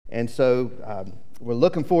And so we're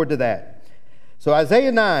looking forward to that. So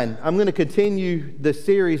Isaiah 9, I'm going to continue the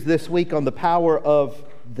series this week on the power of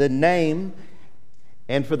the name.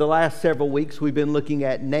 And for the last several weeks, we've been looking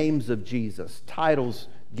at names of Jesus, titles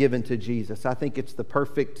given to Jesus. I think it's the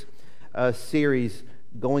perfect series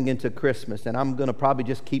going into Christmas. And I'm going to probably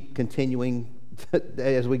just keep continuing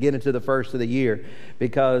as we get into the first of the year,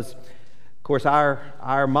 because of course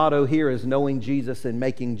our motto here is knowing Jesus and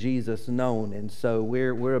making Jesus known. And so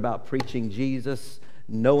we're about preaching Jesus,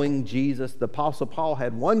 knowing Jesus. The Apostle Paul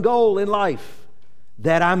had one goal in life: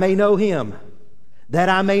 that I may know him, that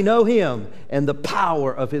I may know him and the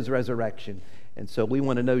power of his resurrection. And so we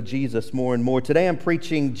want to know Jesus more and more. Today I'm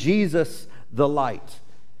preaching Jesus the light.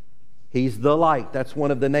 He's the light. That's one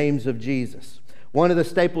of the names of Jesus. One of the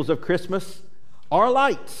staples of Christmas are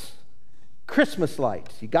lights, Christmas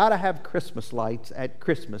lights. You got to have Christmas lights at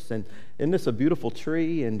Christmas. And isn't this a beautiful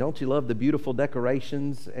tree? And don't you love the beautiful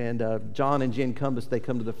decorations? And John and Jen Cumbus, they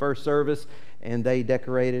come to the first service and they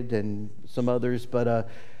decorated, and some others. But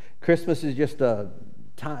Christmas is just the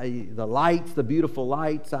lights, the beautiful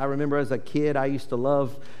lights. I remember as a kid, I used to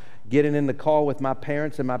love getting in the car with my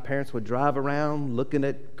parents, and my parents would drive around looking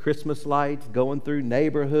at Christmas lights, going through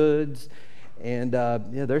neighborhoods. And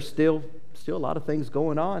there's still a lot of things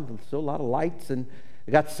going on, still a lot of lights. And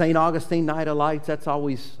we got the St. Augustine Night of Lights. That's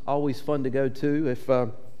always fun to go to.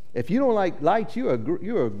 If you don't like lights, you're a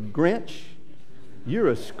Grinch, you're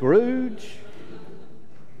a Scrooge.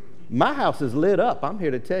 My house is lit up. I'm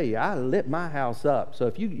here to tell you, I lit my house up. So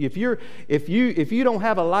if you don't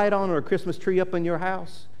have a light on or a Christmas tree up in your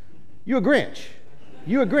house, you're a Grinch.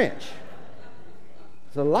 You're a Grinch.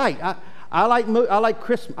 It's a light. I like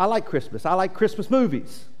Christmas. I like Christmas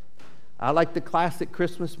movies. I like the classic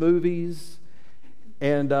Christmas movies,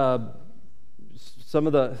 and some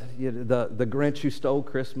of the Grinch Who Stole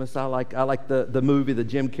Christmas. I like the movie, the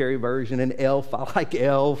Jim Carrey version, and Elf. I like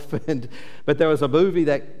Elf, but there was a movie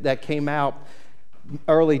that came out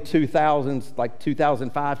early 2000s, like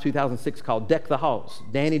 2005, 2006, called Deck the Halls.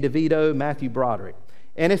 Danny DeVito, Matthew Broderick,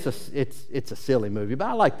 and it's a silly movie, but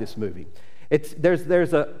I like this movie. There's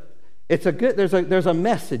a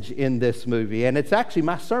message in this movie, and it's actually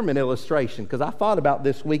my sermon illustration, because I thought about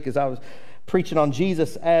this week as I was preaching on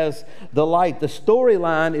Jesus as the light. The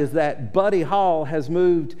storyline is that Buddy Hall has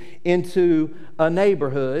moved into a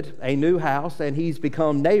neighborhood, a new house, and he's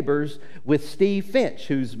become neighbors with Steve Finch,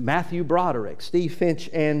 who's Matthew Broderick, Steve Finch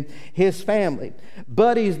and his family.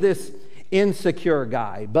 Buddy's this insecure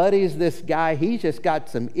guy. Buddy's this guy, he's just got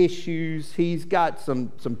some issues. He's got some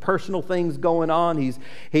personal things going on.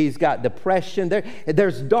 He's got depression.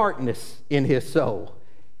 There's darkness in his soul.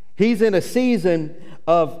 He's in a season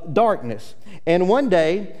of darkness. And one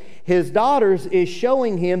day, his daughters is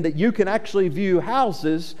showing him that you can actually view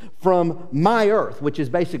houses from My Earth, which is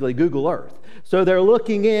basically Google Earth. So they're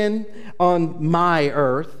looking in on My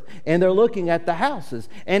Earth, and they're looking at the houses,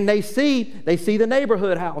 and they see the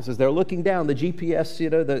neighborhood houses. They're looking down the GPS,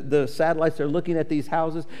 the satellites. They're looking at these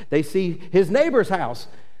houses. They see his neighbor's house,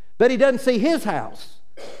 but he doesn't see his house.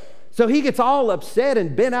 So he gets all upset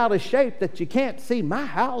and bent out of shape that you can't see my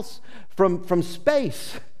house from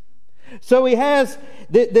space. So he has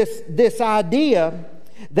this idea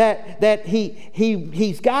that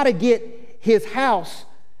he's got to get his house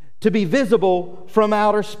to be visible from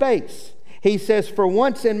outer space. He says, for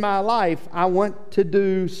once in my life, I want to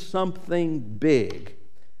do something big.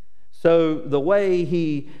 So the way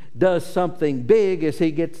he does something big is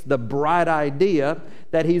he gets the bright idea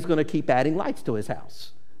that he's going to keep adding lights to his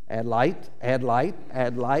house. Add light, add light,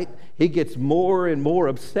 add light. He gets more and more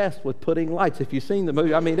obsessed with putting lights. If you've seen the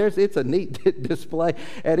movie, I mean, it's a neat display.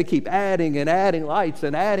 And to keep adding and adding lights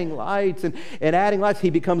and adding lights and adding lights, he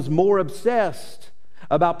becomes more obsessed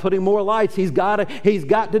about putting more lights. He's got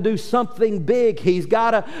to do something big. He's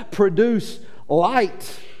got to produce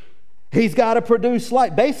light. He's got to produce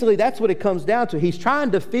light. Basically, that's what it comes down to. He's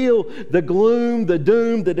trying to feel the gloom, the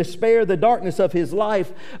doom, the despair, the darkness of his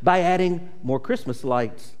life by adding more Christmas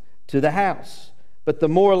lights to the house. But the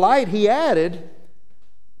more light he added,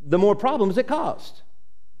 the more problems it caused.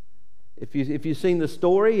 If you've seen the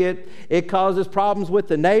story, it causes problems with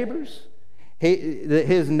the neighbors.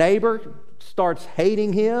 His neighbor starts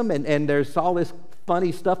hating him, and there's all this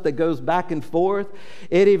funny stuff that goes back and forth.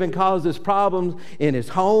 It even causes problems in his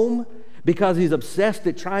home because he's obsessed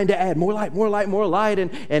at trying to add more light, more light, more light,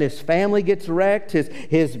 and his family gets wrecked,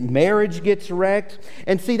 his marriage gets wrecked.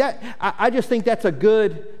 And see, that I just think that's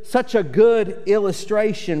such a good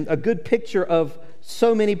illustration, a good picture of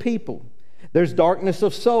so many people. There's darkness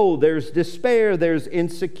of soul, there's despair, there's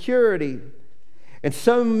insecurity. And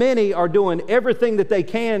so many are doing everything that they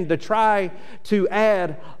can to try to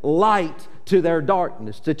add light to their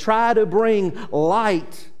darkness, to try to bring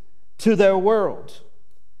light to their world.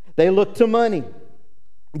 They look to money.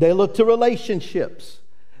 They look to relationships.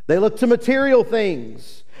 They look to material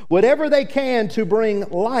things, whatever they can to bring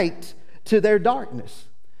light to their darkness.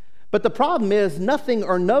 But the problem is, nothing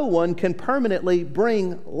or no one can permanently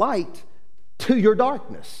bring light to your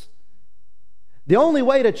darkness. The only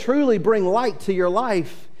way to truly bring light to your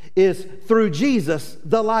life is through Jesus,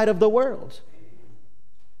 the light of the world.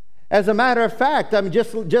 As a matter of fact,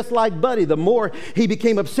 just like Buddy, the more he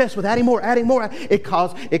became obsessed with adding more, it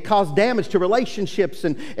caused damage to relationships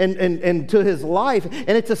and to his life.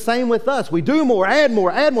 And it's the same with us. We do more, add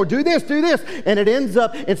more, do this. And it ends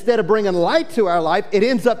up, instead of bringing light to our life, it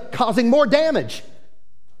ends up causing more damage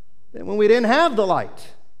than when we didn't have the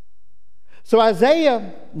light. So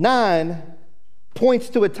Isaiah 9 points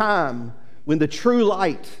to a time when the true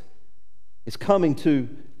light is coming to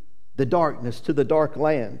the darkness, to the dark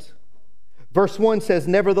land. Verse 1 says,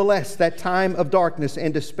 "Nevertheless, that time of darkness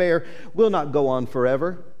and despair will not go on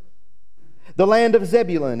forever. The land of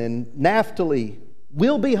Zebulun and Naphtali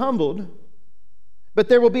will be humbled, but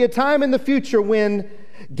there will be a time in the future when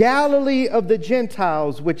Galilee of the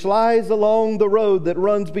Gentiles, which lies along the road that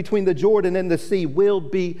runs between the Jordan and the sea, will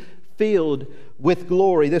be filled with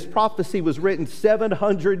glory." This prophecy was written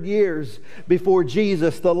 700 years before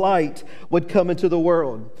Jesus, the light, would come into the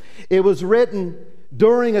world. It was written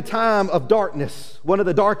during a time of darkness, one of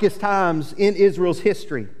the darkest times in Israel's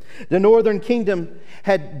history. The northern kingdom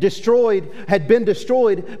had been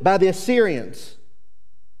destroyed by the Assyrians.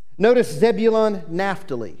 Notice Zebulun,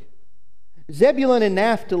 Naphtali. Zebulun and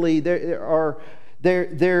Naphtali, they're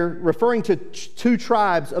referring to two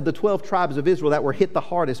tribes of the 12 tribes of Israel that were hit the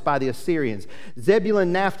hardest by the Assyrians.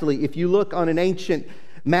 Zebulun, Naphtali, if you look on an ancient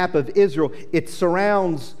map of Israel, it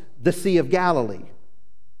surrounds the Sea of Galilee.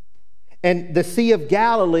 And the Sea of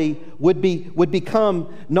Galilee would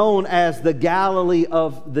become known as the Galilee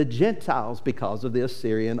of the Gentiles because of the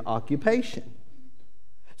Assyrian occupation.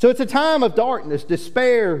 So it's a time of darkness,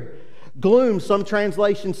 despair, gloom. Some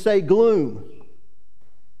translations say gloom.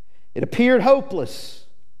 It appeared hopeless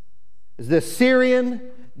as the Assyrian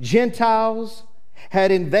Gentiles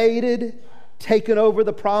had invaded, taken over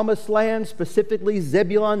the promised land, specifically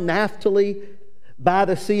Zebulun, Naphtali, by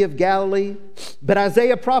the Sea of Galilee. But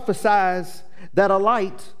Isaiah prophesies that a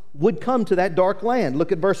light would come to that dark land.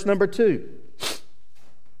 Look at verse number 2.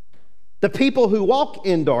 The people who walk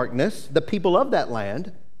in darkness, the people of that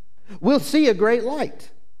land, will see a great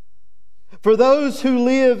light. For those who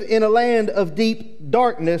live in a land of deep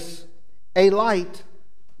darkness, a light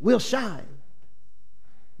will shine.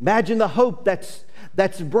 Imagine the hope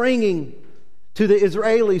that's bringing to the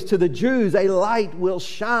Israelis, to the Jews, a light will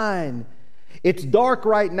shine. It's dark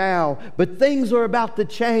right now, but things are about to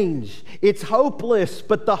change. It's hopeless,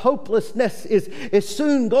 but the hopelessness is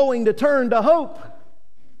soon going to turn to hope.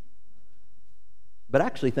 But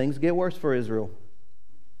actually, things get worse for Israel.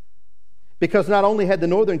 Because not only had the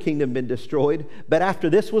northern kingdom been destroyed, but after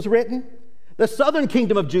this was written, the southern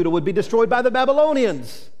kingdom of Judah would be destroyed by the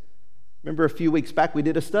Babylonians. Remember a few weeks back we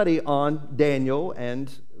did a study on Daniel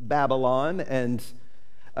and Babylon and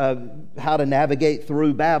how to navigate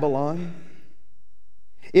through Babylon.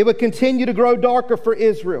 It would continue to grow darker for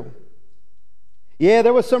Israel. Yeah,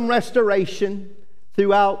 there was some restoration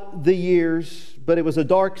throughout the years, but it was a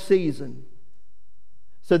dark season.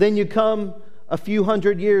 So then you come a few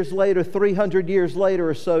hundred years later, 300 years later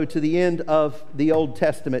or so, to the end of the Old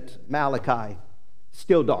Testament, Malachi.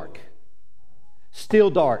 Still dark. Still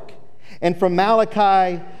dark. And from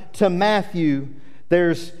Malachi to Matthew,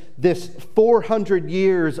 there's this 400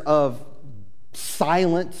 years of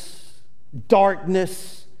silence,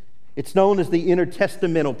 darkness. It's known as the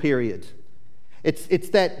intertestamental period. It's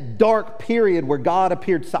that dark period where God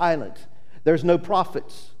appeared silent. There's no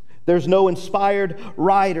prophets. There's no inspired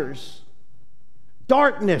writers.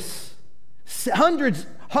 Darkness. Hundreds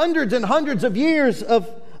and hundreds of years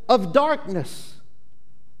of darkness.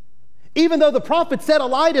 Even though the prophet said a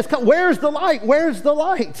light is come. Where's the light? Where's the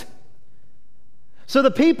light? So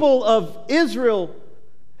the people of Israel,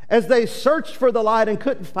 as they searched for the light and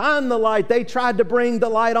couldn't find the light, they tried to bring the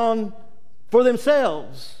light on for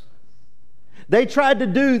themselves. They tried to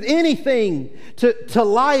do anything to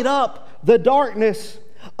light up the darkness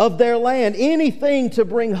of their land, anything to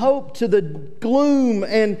bring hope to the gloom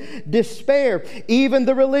and despair. Even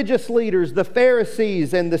the religious leaders, the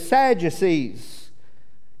Pharisees and the Sadducees,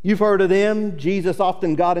 you've heard of them. Jesus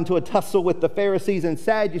often got into a tussle with the Pharisees and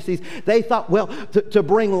Sadducees. They thought, well, to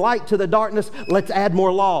bring light to the darkness, let's add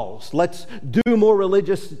more laws. Let's do more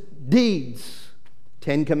religious deeds.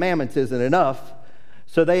 10 Commandments isn't enough.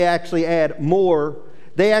 So they actually add more.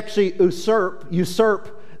 They actually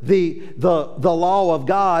usurp the law of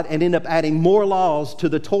God and end up adding more laws to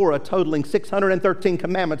the Torah, totaling 613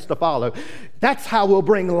 commandments to follow. That's how we'll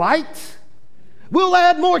bring light. We'll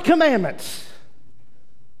add more commandments.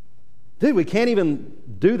 Dude, we can't even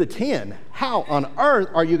do the 10. How on earth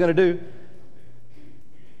are you going to do?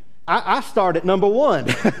 I start at number 1.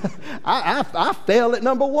 I fail at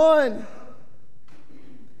number 1.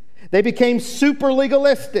 They became super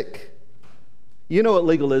legalistic. You know what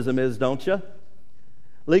legalism is, don't you?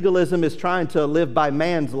 Legalism is trying to live by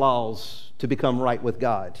man's laws to become right with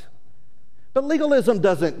God. But legalism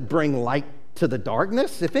doesn't bring light to the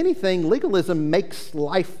darkness. If anything, legalism makes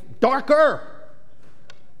life darker.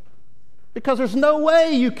 Because there's no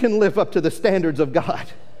way you can live up to the standards of God.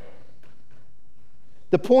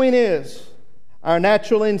 The point is, our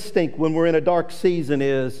natural instinct when we're in a dark season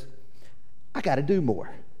is, I got to do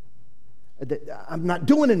more. I'm not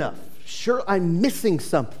doing enough. Sure, I'm missing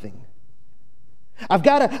something. I've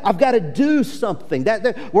got to do something.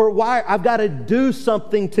 I've got to do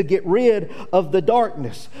something to get rid of the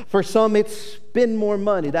darkness. For some, it's spend more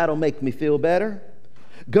money. That'll make me feel better.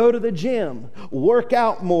 Go to the gym. Work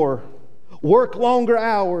out more. Work longer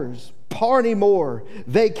hours. Party more.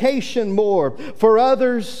 Vacation more. For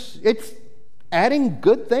others, it's adding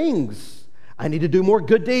good things. I need to do more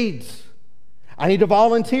good deeds. I need to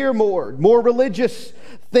volunteer more religious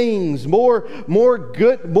things, more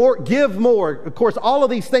give more. Of course, all of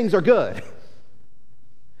these things are good.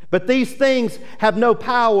 But these things have no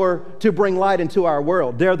power to bring light into our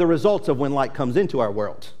world. They're the results of when light comes into our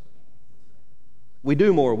world. We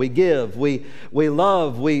do more, we give, we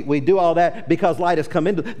love, we do all that because light has come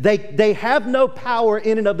into. They have no power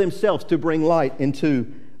in and of themselves to bring light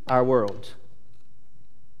into our world.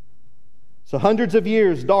 So hundreds of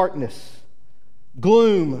years, darkness,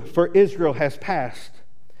 gloom for Israel has passed.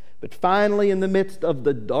 But finally, in the midst of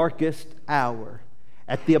the darkest hour,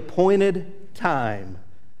 at the appointed time,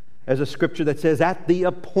 there's a scripture that says, at the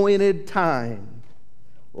appointed time,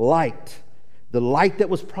 light, the light that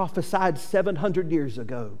was prophesied 700 years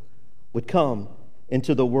ago, would come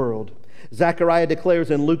into the world. Zechariah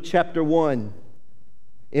declares in Luke chapter 1,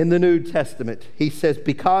 in the New Testament, he says,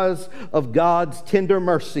 because of God's tender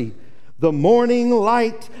mercy, the morning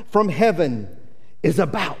light from heaven is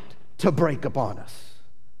about to break upon us.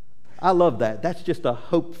 I love that. That's just a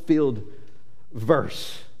hope-filled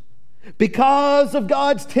verse. Because of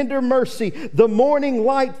God's tender mercy, the morning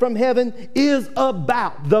light from heaven is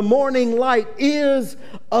about. The morning light is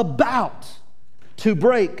about to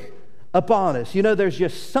break upon us. You know, there's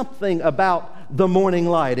just something about the morning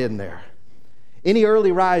light, isn't there? Any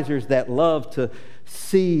early risers that love to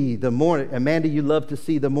see the morning? Amanda, you love to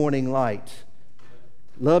see the morning light.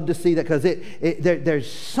 Love to see that because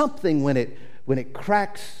there's something when it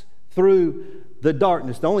cracks through the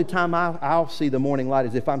darkness. The only time I'll see the morning light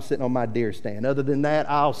is if I'm sitting on my deer stand. Other than that,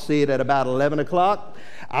 I'll see it at about 11 o'clock.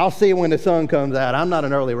 I'll see it when the sun comes out. I'm not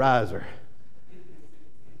an early riser.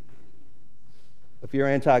 If you're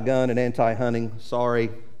anti-gun and anti-hunting, sorry.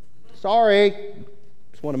 It's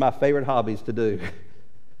one of my favorite hobbies to do.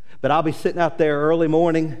 But I'll be sitting out there early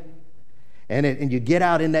morning, and you get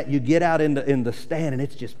out in the stand, and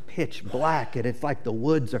it's just pitch black, and it's like the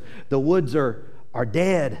woods are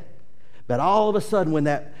dead. But all of a sudden, when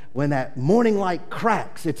that morning light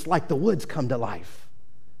cracks, it's like the woods come to life.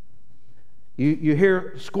 You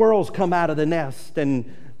hear squirrels come out of the nest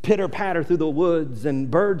and pitter-patter through the woods, and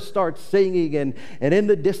birds start singing, and in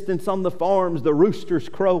the distance on the farms, the rooster's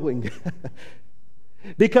crowing.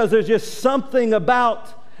 Because there's just something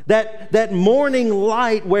about that morning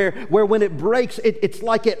light where when it breaks, it's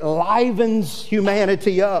like it livens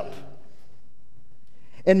humanity up.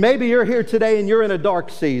 And maybe you're here today and you're in a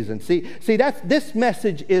dark season. See, this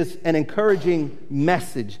message is an encouraging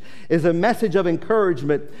message, is a message of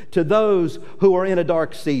encouragement to those who are in a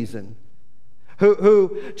dark season.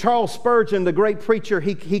 Who Charles Spurgeon, the great preacher,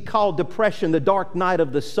 he called depression the dark night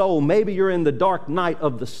of the soul. Maybe you're in the dark night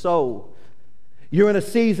of the soul. You're in a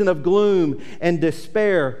season of gloom and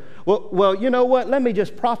despair. Well, you know what? Let me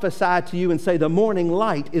just prophesy to you and say the morning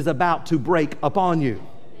light is about to break upon you.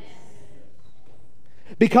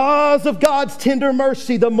 Because of God's tender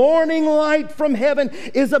mercy, the morning light from heaven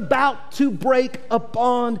is about to break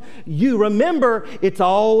upon you. Remember, it's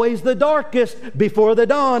always the darkest before the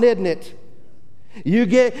dawn, isn't it?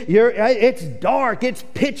 It's dark, it's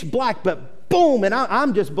pitch black, but boom, and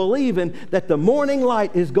I'm just believing that the morning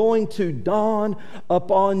light is going to dawn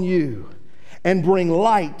upon you and bring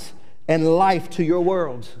light and life to your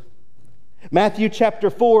world. Matthew chapter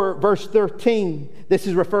 4, verse 13, this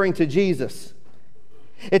is referring to Jesus.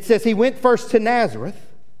 It says he went first to Nazareth,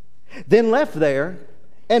 then left there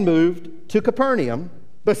and moved to Capernaum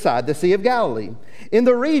beside the Sea of Galilee, in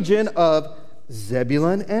the region of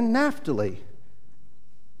Zebulun and Naphtali.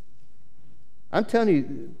 I'm telling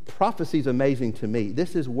you, prophecy is amazing to me.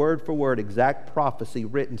 This is word for word, exact prophecy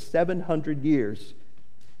written 700 years.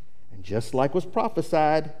 And just like was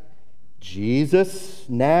prophesied, Jesus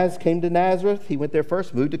came to Nazareth. He went there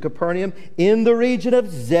first, moved to Capernaum in the region of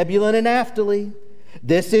Zebulun and Naphtali.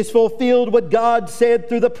 This is fulfilled what God said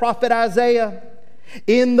through the prophet Isaiah.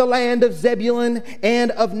 In the land of Zebulun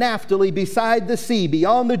and of Naphtali, beside the sea,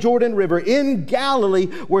 beyond the Jordan River, in Galilee,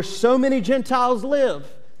 where so many Gentiles live.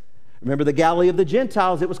 Remember the Galilee of the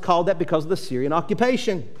Gentiles? It was called that because of the Syrian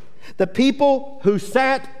occupation. The people who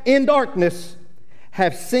sat in darkness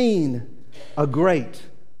have seen a great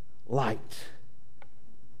light.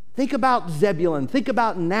 Think about Zebulun. Think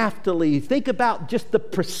about Naphtali. Think about just the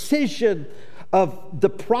precision of the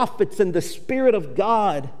prophets and the Spirit of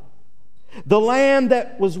God. The land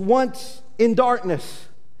that was once in darkness.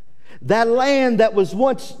 That land that was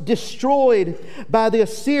once destroyed by the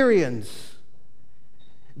Assyrians.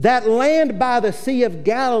 That land by the Sea of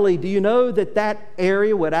Galilee. Do you know that that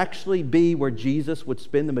area would actually be where Jesus would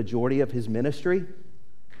spend the majority of his ministry?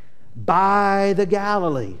 By the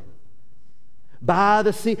Galilee. By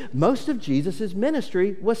the sea. Most of Jesus'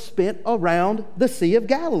 ministry was spent around the Sea of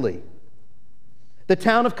Galilee. The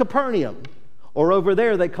town of Capernaum, or over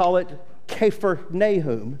there they call it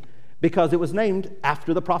Capharnaum, because it was named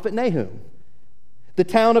after the prophet Nahum. The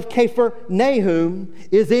town of Capharnaum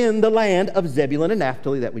is in the land of Zebulun and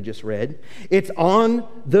Naphtali that we just read. It's on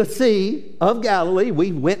the Sea of Galilee.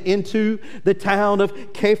 We went into the town of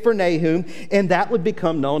Capharnaum, and that would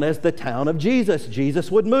become known as the town of Jesus. Jesus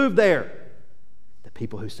would move there. The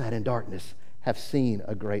people who sat in darkness have seen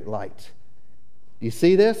a great light. Do you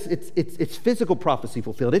see this? It's physical prophecy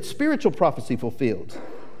fulfilled. It's spiritual prophecy fulfilled.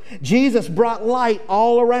 Jesus brought light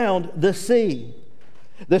all around the sea.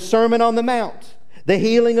 The Sermon on the Mount, the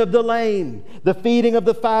healing of the lame, the feeding of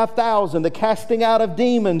the 5,000, the casting out of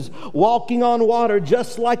demons, walking on water,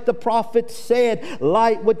 just like the prophet said,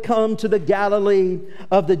 light would come to the Galilee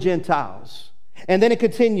of the Gentiles. And then it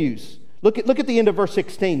continues. Look at the end of verse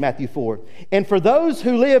 16, Matthew 4. And for those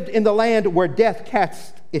who lived in the land where death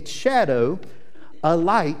cast its shadow, a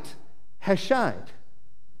light has shined.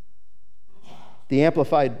 The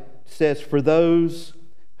Amplified says, for those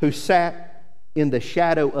who sat in the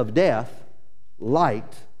shadow of death,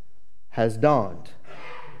 light has dawned.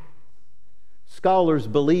 Scholars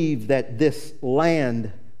believe that this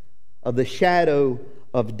land of the shadow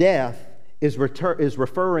of death is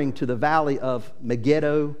referring to the valley of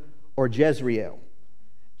Megiddo or Jezreel.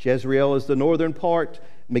 Jezreel is the northern part,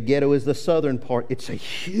 Megiddo is the southern part. It's a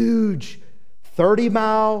huge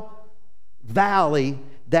 30-mile valley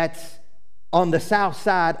that's on the south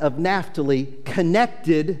side of Naphtali,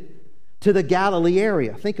 connected to the Galilee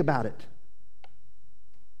area. Think about it.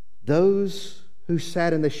 Those who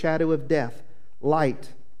sat in the shadow of death, light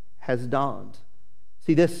has dawned.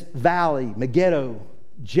 See, this valley, Megiddo,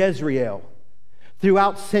 Jezreel,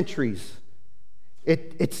 throughout centuries,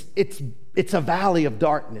 it's a valley of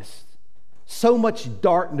darkness. So much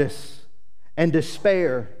darkness and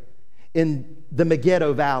despair in the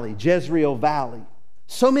Megiddo Valley, Jezreel Valley.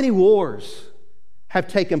 So many wars have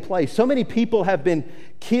taken place. So many people have been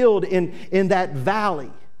killed in that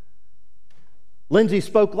valley. Lindsay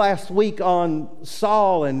spoke last week on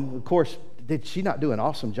Saul, and of course, did she not do an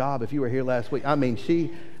awesome job if you were here last week? I mean,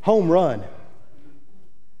 she home run.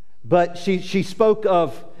 But she spoke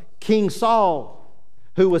of King Saul,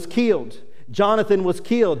 who was killed. Jonathan was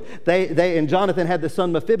killed. And Jonathan had the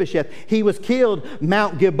son Mephibosheth. He was killed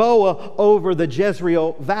Mount Gilboa over the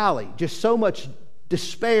Jezreel Valley. Just so much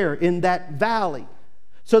despair in that valley.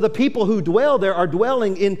 So the people who dwell there are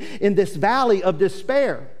dwelling in this valley of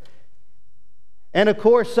despair. And of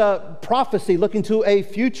course, prophecy looking to a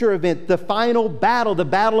future event, the final battle, the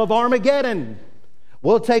Battle of Armageddon,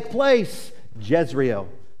 will take place. Jezreel,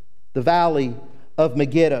 the valley of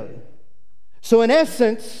Megiddo. So in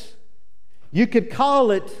essence, you could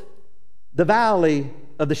call it the valley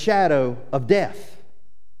of the shadow of death.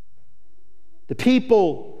 The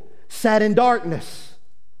people sat in darkness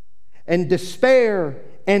and despair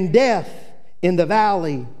and death in the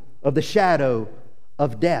valley of the shadow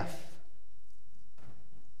of death.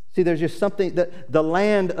 See, there's just something that the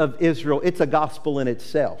land of Israel, it's a gospel in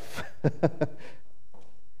itself.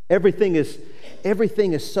 Everything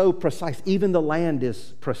is so precise. Even the land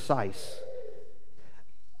is precise.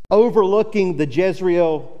 Overlooking the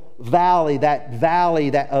Jezreel Valley, that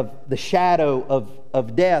valley of the shadow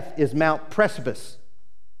of death, is Mount Precipice.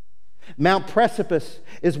 Mount Precipice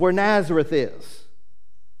is where Nazareth is.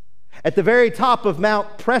 At the very top of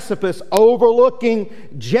Mount Precipice, overlooking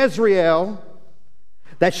Jezreel,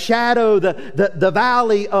 that shadow, the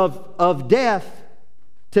valley of death,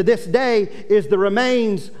 to this day is the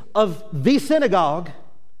remains of the synagogue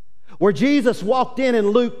where Jesus walked in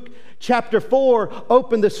Luke chapter 4,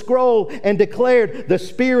 opened the scroll and declared, "The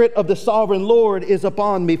Spirit of the sovereign Lord is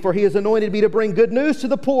upon me, for He has anointed me to bring good news to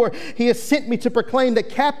the poor. He has sent me to proclaim that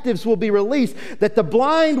captives will be released, that the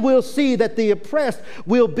blind will see, that the oppressed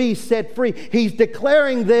will be set free." He's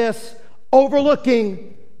declaring this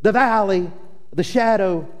overlooking the valley, the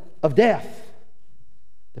shadow of death.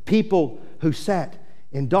 The people who sat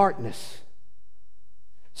in darkness.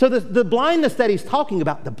 So the blindness that he's talking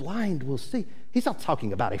about, the blind will see. He's not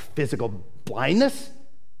talking about a physical blindness.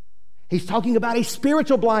 He's talking about a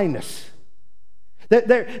spiritual blindness.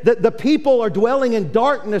 The people are dwelling in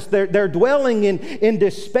darkness. They're dwelling in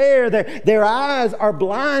despair. Their eyes are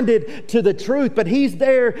blinded to the truth. But he's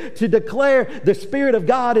there to declare, "The Spirit of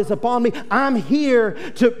God is upon me. I'm here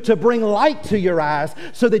to bring light to your eyes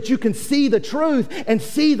so that you can see the truth and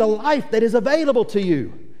see the life that is available to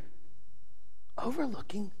you."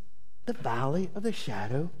 Overlooking the valley of the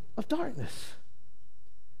shadow of darkness.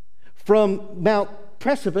 From Mount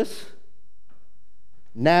Precipice,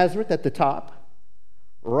 Nazareth at the top,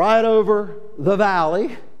 right over the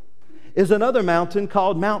valley is another mountain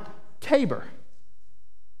called Mount Tabor.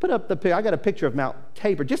 Put up the picture. I got a picture of Mount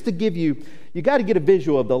Tabor just to give you got to get a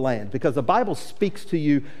visual of the land, because the Bible speaks to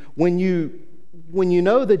you when you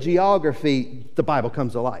know the geography, the Bible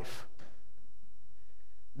comes to life.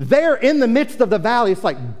 There in the midst of the valley, it's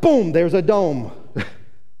like, boom, there's a dome.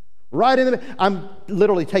 Right in the, I'm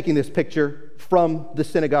literally taking this picture from the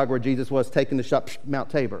synagogue where Jesus was taking the shot, Mount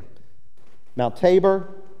Tabor. Mount Tabor,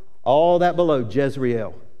 all that below,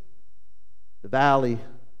 Jezreel. The valley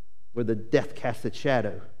where the death cast its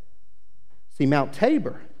shadow. See, Mount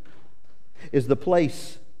Tabor is the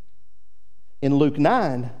place in Luke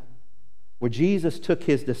 9 where Jesus took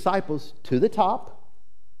his disciples to the top.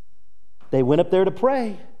 They went up there to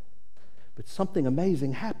pray, but something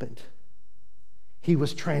amazing happened. He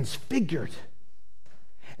was transfigured,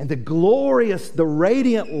 and the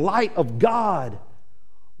radiant light of God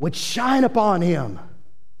would shine upon him.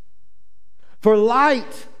 For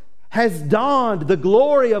light has dawned, the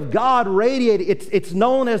glory of God radiated. It's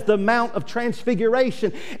known as the Mount of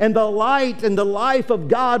Transfiguration, and the light and the life of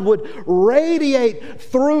God would radiate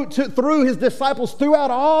through his disciples throughout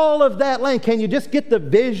all of that land. Can you just get the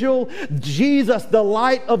visual? Jesus, the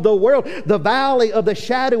light of the world, the valley of the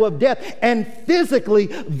shadow of death, and physically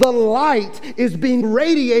the light is being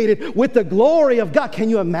radiated with the glory of God. Can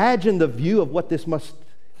you imagine the view of what this must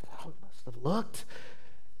have looked?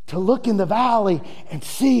 To look in the valley and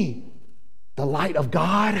see the light of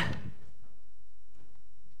God.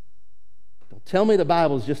 Don't tell me the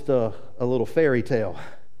Bible is just a little fairy tale.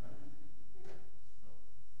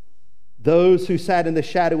 Those who sat in the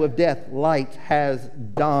shadow of death, light has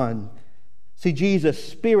dawned. See, Jesus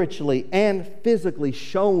spiritually and physically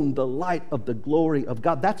shone the light of the glory of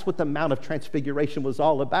God. That's what the Mount of Transfiguration was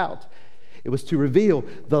all about. It was to reveal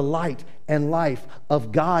the light and life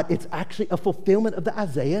of God. It's actually a fulfillment of the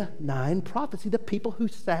Isaiah 9 prophecy, the people who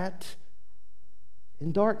sat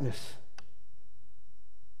in darkness.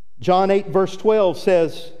 John 8 verse 12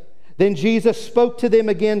 says, "Then Jesus spoke to them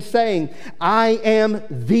again, saying, I am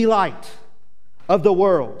the light of the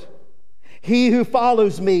world. He who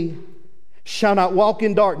follows me shall not walk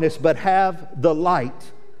in darkness, but have the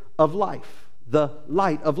light of life." The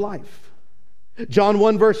light of life. John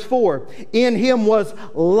 1 verse 4, "In him was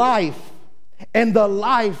life, and the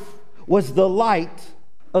life was the light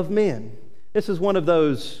of men." This is one of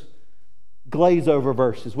those glaze over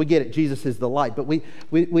verses. We get it, Jesus is the light, but we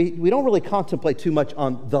don't really contemplate too much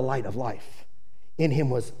on the light of life. In him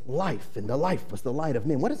was life, and the life was the light of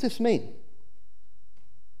men. What does this mean?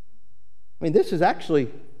 I mean, this is actually,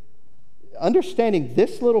 understanding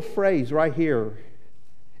this little phrase right here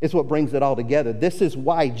is what brings it all together. This is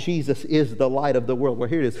why Jesus is the light of the world. Well,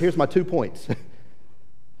 here it is. Here's my 2 points.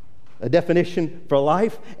 A definition for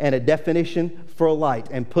life and a definition for light.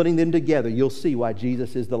 And putting them together, you'll see why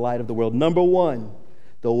Jesus is the light of the world. Number one,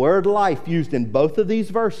 the word life used in both of these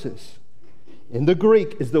verses in the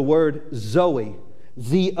Greek is the word Zoe.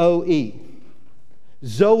 Z-O-E.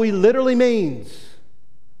 Zoe literally means,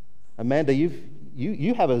 Amanda,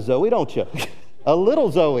 you have a Zoe, don't you? A little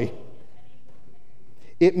Zoe.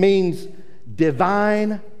 It means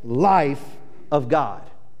divine life of God.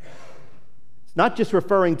 It's not just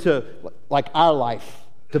referring to like our life,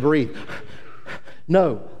 to breathe.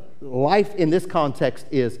 No, life in this context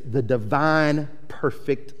is the divine,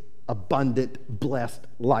 perfect abundant, blessed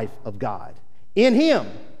life of God. In him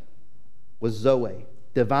was Zoe,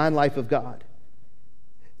 divine life of God.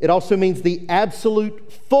 It also means the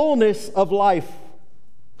absolute fullness of life,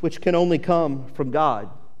 which can only come from God.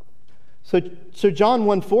 So John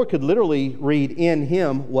 1:4 could literally read, in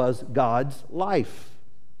him was God's life.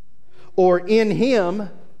 Or in him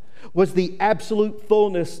was the absolute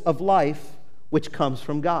fullness of life, which comes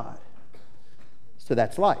from God. So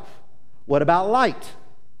that's life. What about light?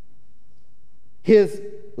 His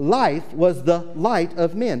life was the light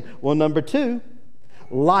of men. Well, number two,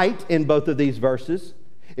 light in both of these verses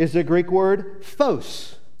is the Greek word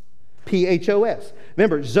phos, P-H-O-S.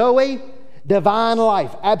 Remember, Zoe, divine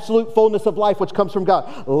life, absolute fullness of life which comes from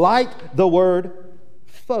God. Light, the word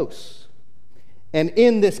phos. And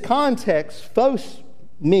in this context, phos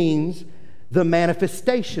means the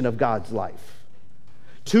manifestation of God's life.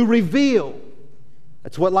 To reveal.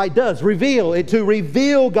 That's what light does. Reveal. To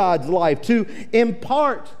reveal God's life. To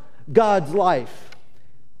impart God's life.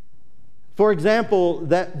 For example,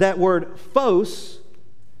 that word phos,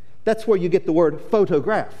 that's where you get the word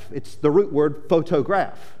photograph. It's the root word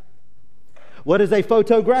photograph. What is a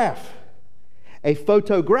photograph? A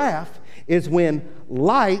photograph is when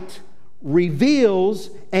light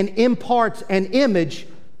reveals and imparts an image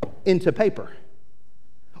into paper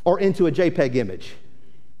or into a JPEG image.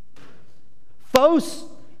 Phos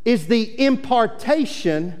is the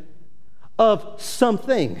impartation of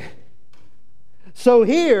something. So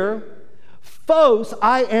here, phos,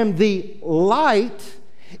 I am the light,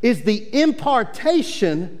 is the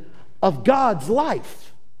impartation of God's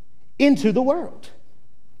life into the world.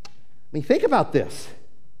 I mean, think about this.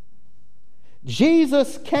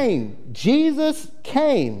 Jesus came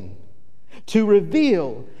to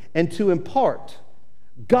reveal and to impart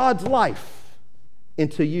God's life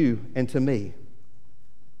into you and to me.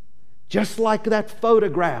 Just like that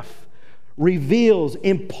photograph reveals,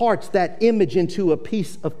 imparts that image into a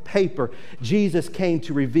piece of paper, Jesus came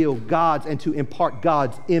to reveal God's and to impart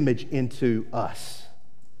God's image into us.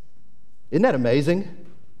 Isn't that amazing?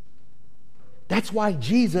 That's why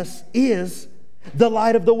Jesus is the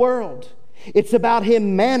light of the world. It's about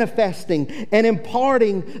him manifesting and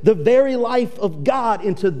imparting the very life of God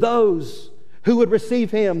into those who would receive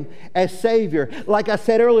him as Savior. Like I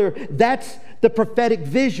said earlier, that's the prophetic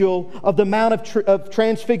visual of the Mount of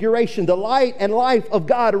Transfiguration. The light and life of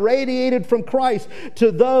God radiated from Christ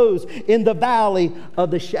to those in the valley of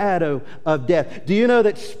the shadow of death. Do you know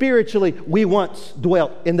that spiritually we once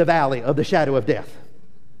dwelt in the valley of the shadow of death?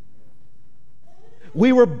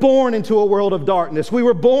 We were born into a world of darkness. We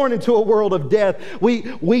were born into a world of death.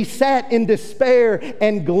 We sat in despair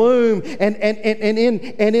and gloom and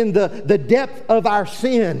in the depth of our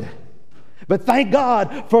sin. But thank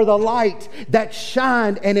God for the light that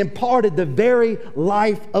shined and imparted the very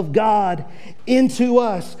life of God into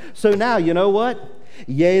us. So now, you know what?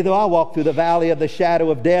 Yea, though I walk through the valley of the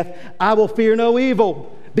shadow of death, I will fear no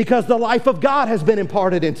evil, because the life of God has been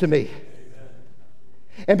imparted into me.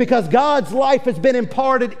 And because God's life has been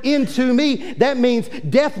imparted into me, that means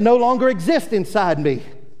death no longer exists inside me.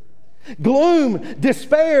 Gloom,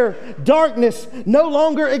 despair, darkness no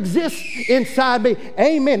longer exists inside me.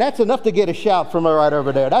 Amen. That's enough to get a shout from her right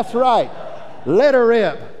over there. That's right. Let her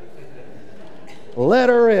rip. Let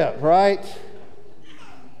her rip, right?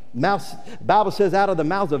 Bible says, out of the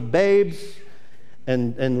mouths of babes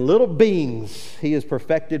and little beings, he has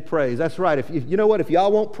perfected praise. That's right. If you know what? If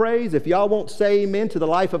y'all want praise, if y'all won't say amen to the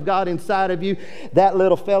life of God inside of you, that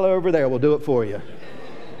little fella over there will do it for you.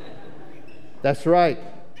 That's right.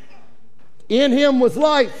 In him was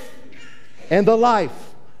life, and the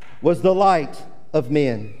life was the light of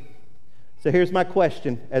men. So here's my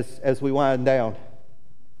question as we wind down.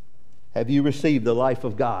 Have you received the life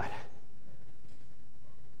of God?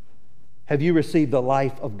 Have you received the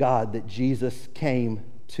life of God that Jesus came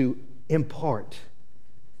to impart?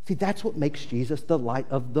 See, that's what makes Jesus the light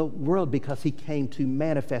of the world, because he came to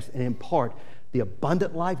manifest and impart the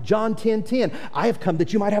abundant life. John 10:10, I have come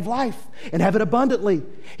that you might have life and have it abundantly.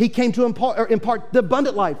 He came to impart the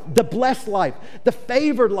abundant life, the blessed life, the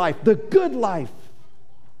favored life, the good life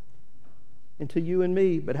into you and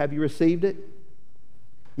me. But have you received it?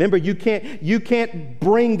 Remember, you can't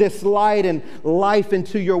bring this light and life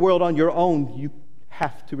into your world on your own. You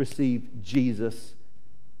have to receive Jesus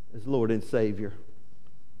as Lord and Savior.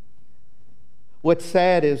 What's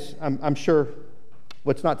sad is, I'm sure,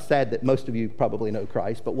 what's not sad that most of you probably know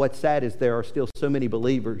Christ, but what's sad is there are still so many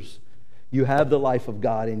believers. You have the life of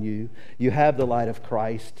God in you. You have the light of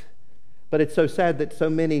Christ. But it's so sad that so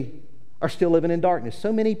many are still living in darkness.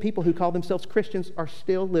 So many people who call themselves Christians are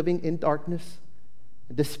still living in darkness,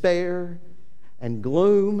 despair, and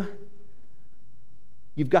gloom.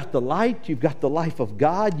 You've got the light. You've got the life of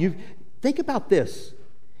God. Think about this.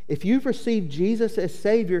 If you've received Jesus as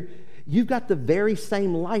Savior, you've got the very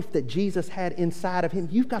same life that Jesus had inside of Him.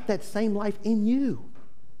 You've got that same life in you.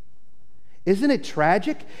 Isn't it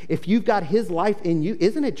tragic if you've got His life in you?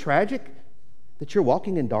 Isn't it tragic that you're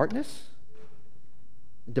walking in darkness?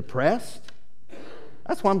 Depressed?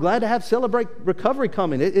 That's why I'm glad to have Celebrate Recovery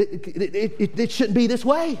coming. It shouldn't be this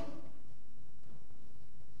way.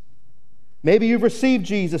 Maybe you've received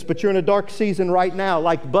Jesus, but you're in a dark season right now,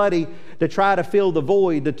 like Buddy, to try to fill the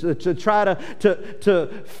void, to try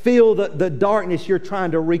to fill the darkness. You're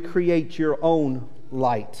trying to recreate your own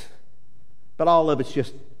light. But all of it's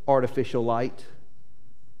just artificial light.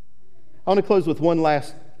 I want to close with one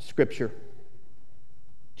last scripture.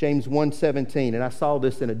 James 1:17, and I saw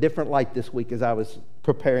this in a different light this week as I was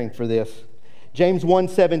preparing for this. James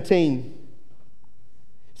 1:17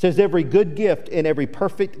 says, every good gift and every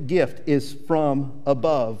perfect gift is from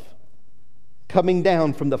above, coming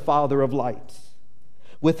down from the Father of lights,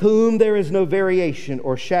 with whom there is no variation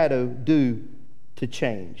or shadow due to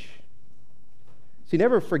change. So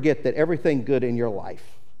never forget that everything good in your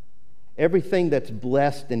life, everything that's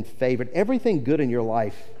blessed and favored, everything good in your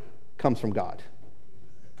life comes from God.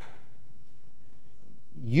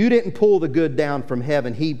 You didn't pull the good down from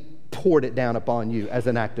heaven. He poured it down upon you as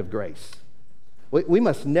an act of grace. We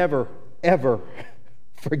must never, ever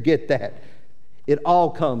forget that. It all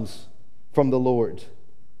comes from the Lord.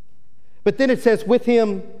 But then it says, with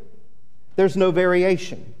Him, there's no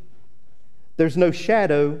variation. There's no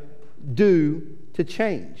shadow due to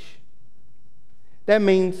change. That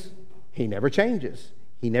means He never changes.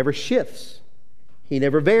 He never shifts. He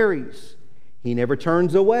never varies. He never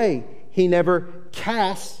turns away. He never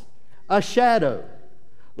casts a shadow.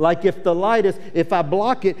 Like if the light is, if I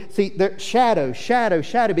block it, see, there's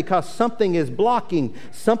shadow, because something is blocking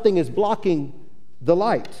the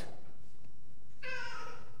light.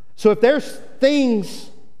 So if there's things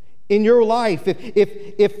in your life,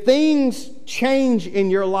 if things change in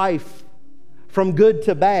your life from good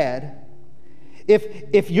to bad,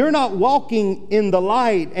 if you're not walking in the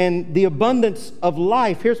light and the abundance of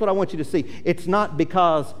life, here's what I want you to see. It's not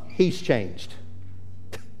because He's changed.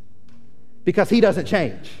 Because He doesn't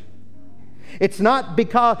change. It's not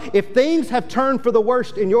because, if things have turned for the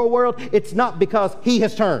worst in your world, it's not because He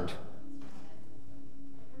has turned.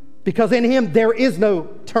 Because in Him there is no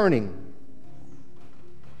turning.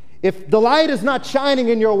 If the light is not shining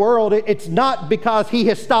in your world, it's not because He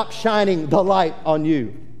has stopped shining the light on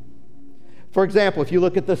you. For example, if you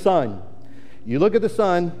look at the sun,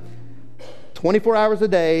 24 hours a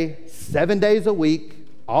day, 7 days a week,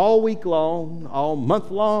 all week long, all month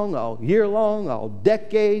long, all year long, all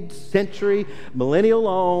decade, century, millennial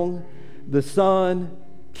long, the sun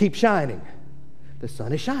keeps shining. The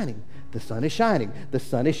sun is shining. The sun is shining. The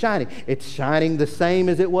sun is shining. It's shining the same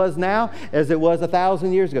as it was now, as it was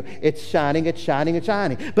 1,000 years ago. It's shining, it's shining, it's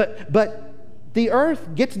shining. But the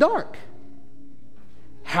earth gets dark.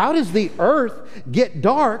 How does the earth get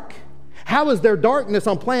dark? How is there darkness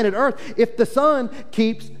on planet Earth if the sun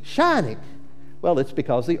keeps shining? Well, it's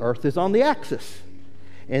because the earth is on the axis,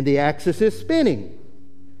 and the axis is spinning.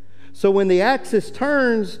 So when the axis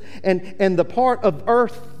turns and the part of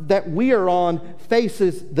earth that we are on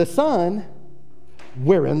faces the sun,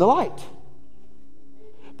 we're in the light.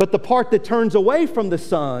 But the part that turns away from the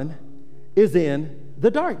sun is in the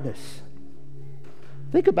darkness.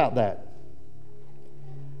 Think about that.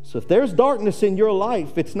 So if there's darkness in your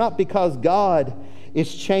life, it's not because God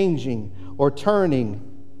is changing or turning.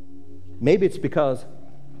 Maybe it's because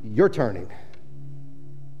you're turning.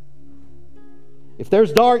 If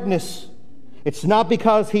there's darkness, it's not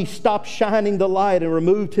because He stopped shining the light and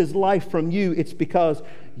removed His life from you. It's because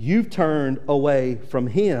you've turned away from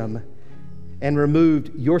Him and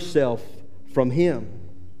removed yourself from Him.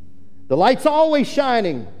 The light's always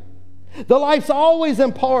shining. The light's always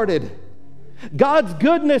imparted. God's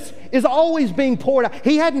goodness is always being poured out.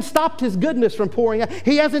 He hadn't stopped His goodness from pouring out.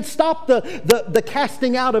 He hasn't stopped the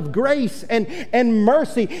casting out of grace and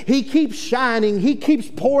mercy. He keeps shining. He keeps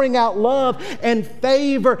pouring out love and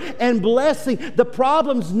favor and blessing. The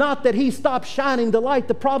problem's not that He stopped shining the light.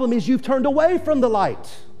 The problem is you've turned away from the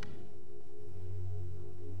light.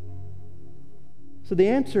 So the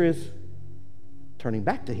answer is turning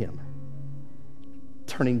back to Him.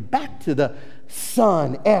 Turning back to the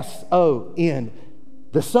Son, S-O-N,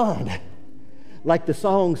 the Son. Like the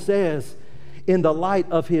song says, in the light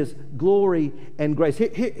of His glory and grace.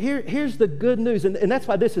 Here's the good news, and that's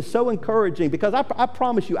why this is so encouraging, because I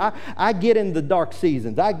promise you, I get in the dark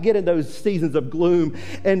seasons. I get in those seasons of gloom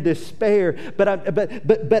and despair, but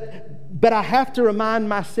But I have to remind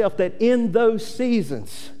myself that in those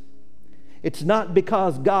seasons, it's not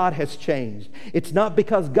because God has changed. It's not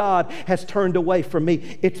because God has turned away from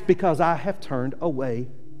me. It's because I have turned away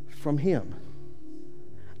from Him.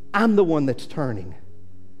 I'm the one that's turning.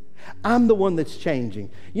 I'm the one that's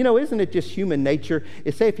changing. You know, isn't it just human nature?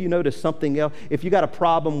 Say if you notice something else, if you got a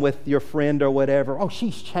problem with your friend or whatever, oh,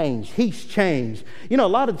 she's changed, he's changed. You know, a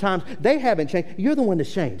lot of times they haven't changed. You're the one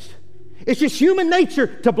that's changed. It's just human nature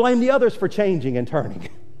to blame the others for changing and turning.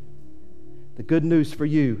 The good news for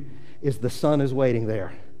you is the sun is waiting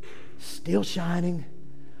there, still shining,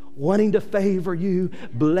 wanting to favor you,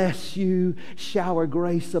 bless you, shower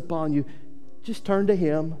grace upon you. Just turn to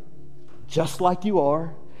Him, just like you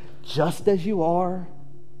are, just as you are.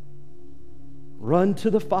 Run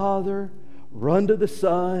to the Father, run to the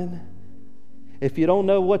Son. If you don't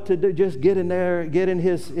know what to do, just get in there, get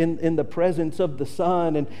in the presence of the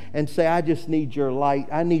Son and say, I just need your light.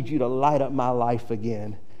 I need you to light up my life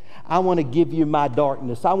again. I want to give you my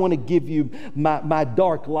darkness. I want to give you my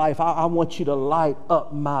dark life. I want you to light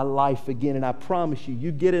up my life again. And I promise you,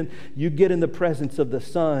 you get in the presence of the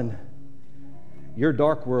Son, your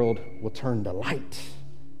dark world will turn to light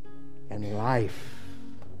and life.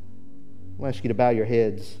 I want you to bow your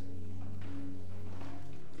heads.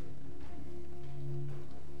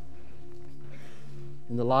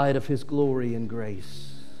 In the light of His glory and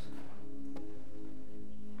grace.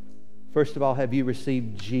 First of all, have you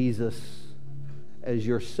received Jesus as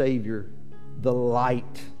your Savior, the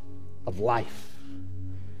light of life?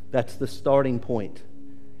 That's the starting point.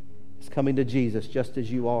 It's coming to Jesus just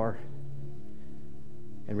as you are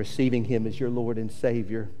and receiving Him as your Lord and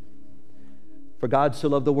Savior. For God so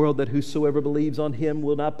loved the world that whosoever believes on Him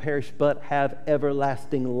will not perish but have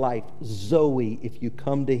everlasting life. Zoe, if you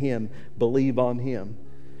come to Him, believe on Him.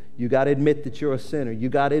 You got to admit that you're a sinner. You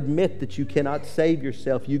got to admit that you cannot save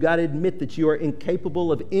yourself. You got to admit that you are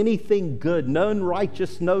incapable of anything good, none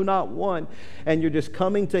righteous, no, not one. And you're just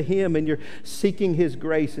coming to Him and you're seeking His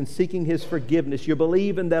grace and seeking His forgiveness. You're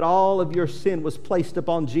believing that all of your sin was placed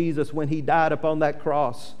upon Jesus when He died upon that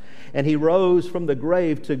cross. And He rose from the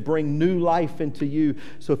grave to bring new life into you.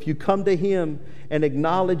 So if you come to Him and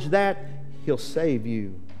acknowledge that, He'll save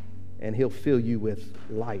you and He'll fill you with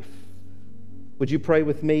life. Would you pray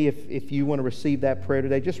with me if you want to receive that prayer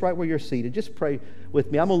today? Just right where you're seated. Just pray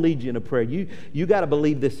with me. I'm going to lead you in a prayer. You got to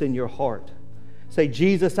believe this in your heart. Say,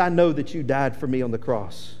 Jesus, I know that you died for me on the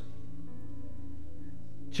cross.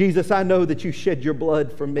 Jesus, I know that you shed your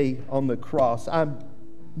blood for me on the cross. I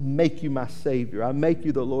make you my Savior. I make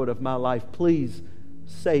you the Lord of my life. Please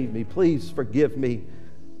save me. Please forgive me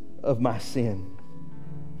of my sin.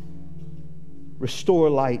 Restore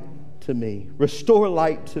light to me. Restore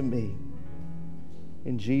light to me.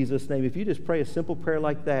 In Jesus' name. If you just pray a simple prayer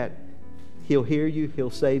like that, He'll hear you, He'll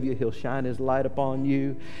save you, He'll shine His light upon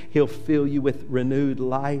you, He'll fill you with renewed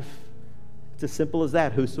life. It's as simple as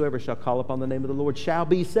that. Whosoever shall call upon the name of the Lord shall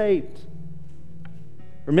be saved.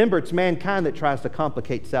 Remember, it's mankind that tries to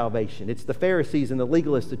complicate salvation. It's the Pharisees and the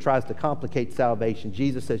legalists that tries to complicate salvation.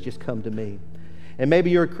 Jesus says, just come to me. And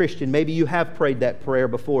maybe you're a Christian. Maybe you have prayed that prayer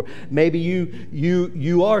before. Maybe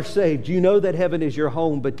you are saved. You know that heaven is your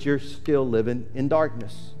home, but you're still living in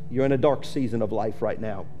darkness. You're in a dark season of life right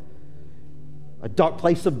now. A dark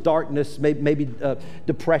place of darkness, maybe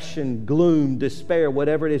depression, gloom, despair,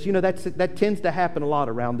 whatever it is. You know, that tends to happen a lot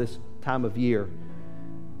around this time of year.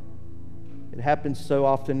 It happens so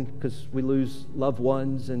often because we lose loved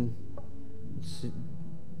ones and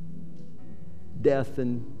death,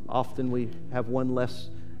 and often we have one less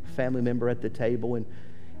family member at the table, and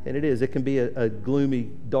it can be a gloomy,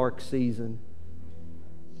 dark season.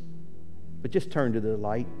 But just turn to the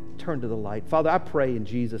light. Turn to the light. Father, I pray in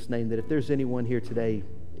Jesus' name that if there's anyone here today,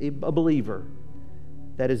 a believer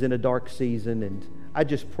that is in a dark season, and I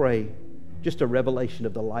just pray just a revelation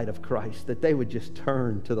of the light of Christ, that they would just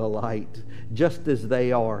turn to the light just as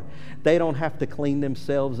they are. They don't have to clean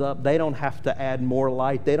themselves up. They don't have to add more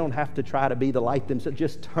light. They don't have to try to be the light themselves.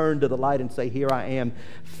 Just turn to the light and say, here I am.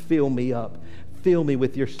 Fill me up. Fill me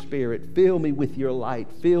with your Spirit. Fill me with your light.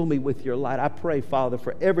 Fill me with your light. I pray, Father,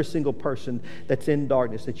 for every single person that's in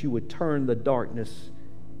darkness, that you would turn the darkness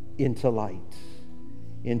into light.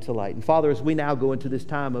 Into light. And Father, as we now go into this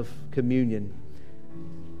time of communion,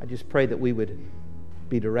 I just pray that we would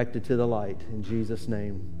be directed to the light. In Jesus'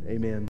 name, amen.